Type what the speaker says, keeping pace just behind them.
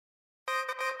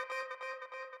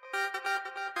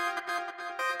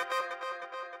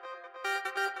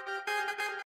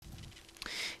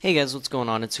Hey guys, what's going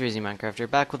on? It's Crazy Minecrafter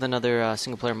back with another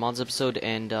single player mods episode,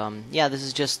 and yeah, this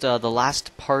is just the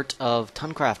last part of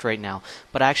TonCraft right now.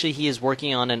 But actually, he is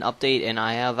working on an update, and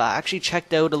I have actually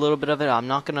checked out a little bit of it. I'm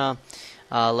not gonna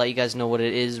let you guys know what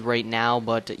it is right now,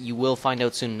 but you will find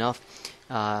out soon enough.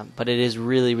 But it is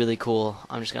really, really cool.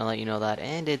 I'm just gonna let you know that,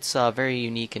 and it's very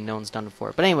unique, and no one's done it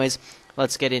before. But anyways,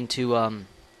 let's get into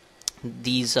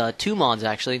these two mods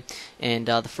actually, and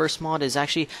the first mod is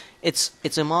actually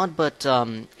it's a mod, but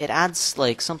it adds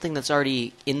like something that's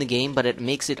already in the game, but it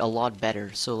makes it a lot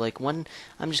better. So like when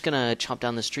I'm just gonna chop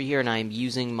down this tree here, and I'm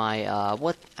using my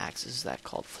what axe is that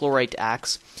called? Fluorite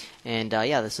axe, and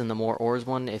yeah, this is the more ores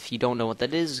one. If you don't know what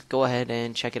that is, go ahead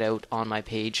and check it out on my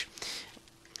page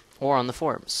or on the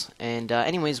forums. And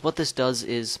anyways, what this does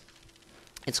is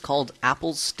it's called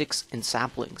apples, sticks, and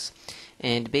saplings.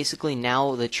 And basically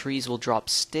now the trees will drop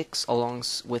sticks along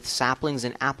with saplings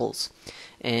and apples.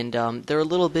 And they're a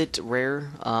little bit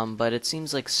rare, but it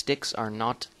seems like sticks are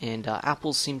not, and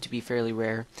apples seem to be fairly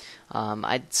rare.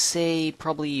 I'd say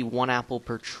probably one apple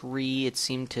per tree. I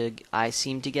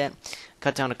seem to get.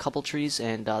 Cut down a couple trees,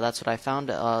 and that's what I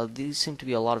found. These seem to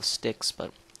be a lot of sticks,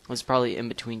 but it's probably in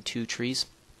between two trees.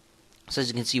 So as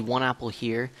you can see, one apple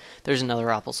here. There's another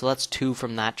apple, so that's two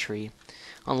from that tree.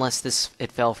 Unless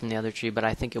it fell from the other tree, but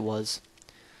I think it was.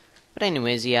 But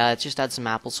anyways, yeah, it just adds some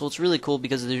apples. So it's really cool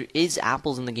because there is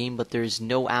apples in the game, but there's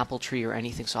no apple tree or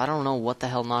anything. So I don't know what the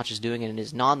hell Notch is doing, and it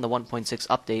is not in the 1.6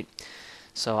 update.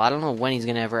 So I don't know when he's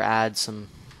gonna ever add some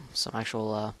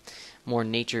actual more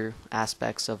nature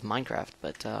aspects of Minecraft.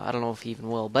 But I don't know if he even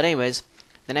will. But anyways,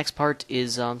 the next part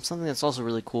is something that's also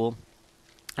really cool.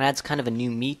 It adds kind of a new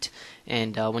meat,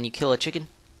 and when you kill a chicken,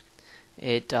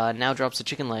 it now drops a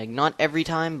chicken leg. Not every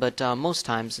time, but most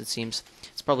times it seems.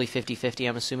 It's probably 50-50,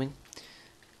 I'm assuming.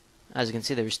 As you can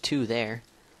see, there's two there.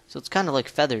 So it's kind of like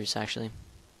feathers, actually.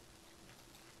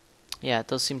 Yeah, it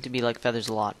does seem to be like feathers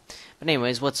a lot. But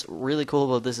anyways, what's really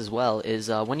cool about this as well is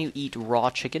when you eat raw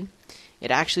chicken, it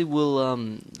actually will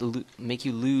make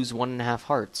you lose 1.5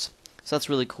 hearts. So that's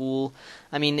really cool.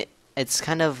 I mean, it's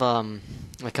kind of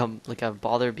like a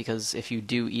bother, because if you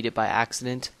do eat it by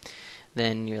accident,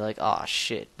 then you're like, oh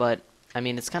shit. But I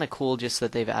mean, it's kind of cool just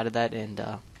that they've added that, and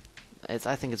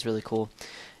I think it's really cool.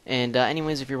 And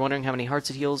anyways, if you're wondering how many hearts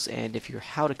it heals, and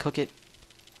how to cook it,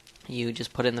 you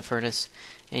just put it in the furnace,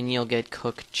 and you'll get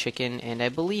cooked chicken. And I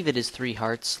believe it is 3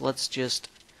 hearts. Let's just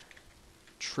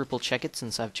triple check it,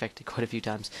 since I've checked it quite a few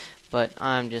times. But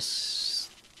I'm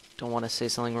just don't want to say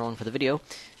something wrong for the video.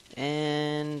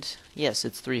 And yes,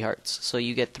 it's 3 hearts. So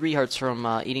you get 3 hearts from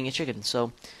eating a chicken.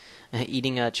 So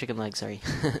eating a chicken leg, sorry.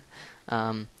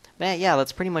 But yeah,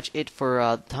 that's pretty much it for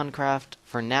TonCraft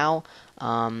for now.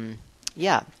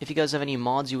 Yeah, if you guys have any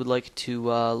mods you would like to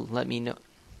let me know.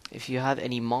 If you have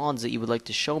any mods that you would like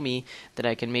to show me that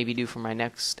I can maybe do for my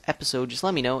next episode, just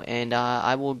let me know, and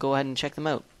I will go ahead and check them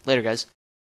out. Later, guys.